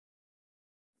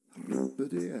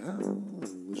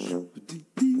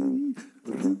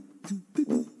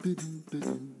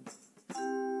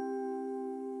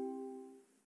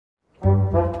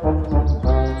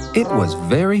It was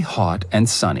very hot and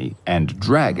sunny, and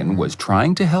Dragon was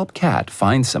trying to help Cat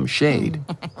find some shade,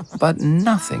 but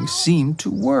nothing seemed to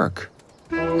work.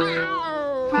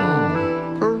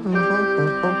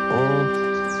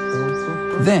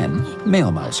 Then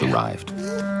Mail Mouse arrived.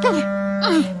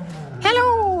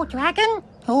 Hello, Dragon.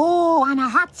 Oh, on a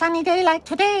hot sunny day like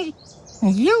today,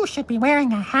 you should be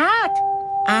wearing a hat.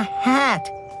 A hat?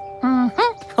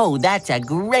 Mm-hmm. Oh, that's a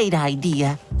great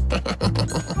idea.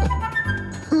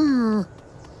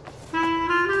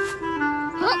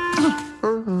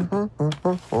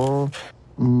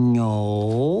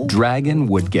 No. Dragon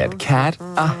would get Cat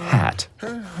a hat.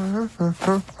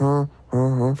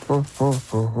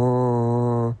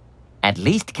 At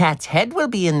least Cat's head will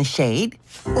be in the shade.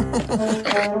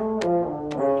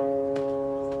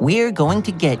 We're going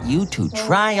to get you to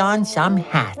try on some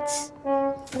hats.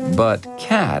 But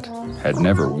Cat had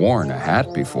never worn a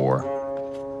hat before.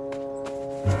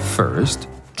 First,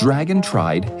 Dragon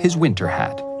tried his winter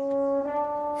hat.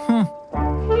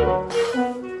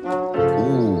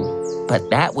 Ooh, but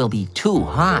that will be too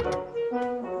hot.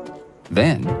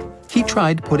 Then, he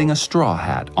tried putting a straw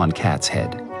hat on Cat's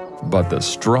head. But the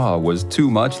straw was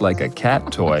too much like a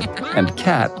cat toy, and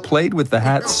Cat played with the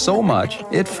hat so much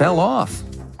it fell off.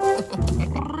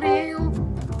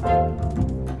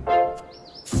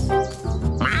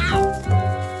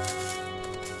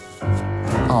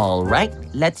 All right,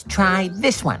 let's try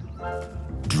this one.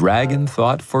 Dragon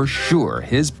thought for sure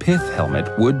his pith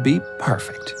helmet would be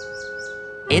perfect.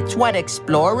 It's what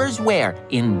explorers wear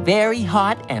in very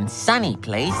hot and sunny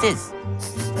places.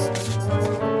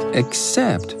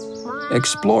 Except,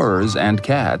 explorers and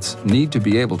cats need to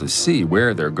be able to see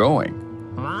where they're going.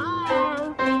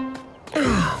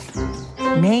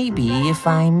 Maybe if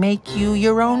I make you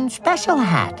your own special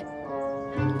hat.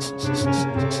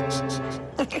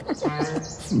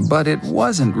 But it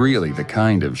wasn't really the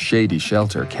kind of shady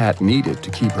shelter Cat needed to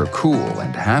keep her cool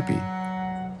and happy.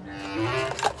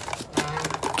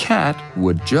 Cat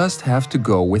would just have to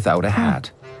go without a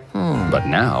hat. But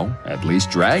now, at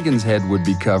least Dragon's head would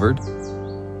be covered.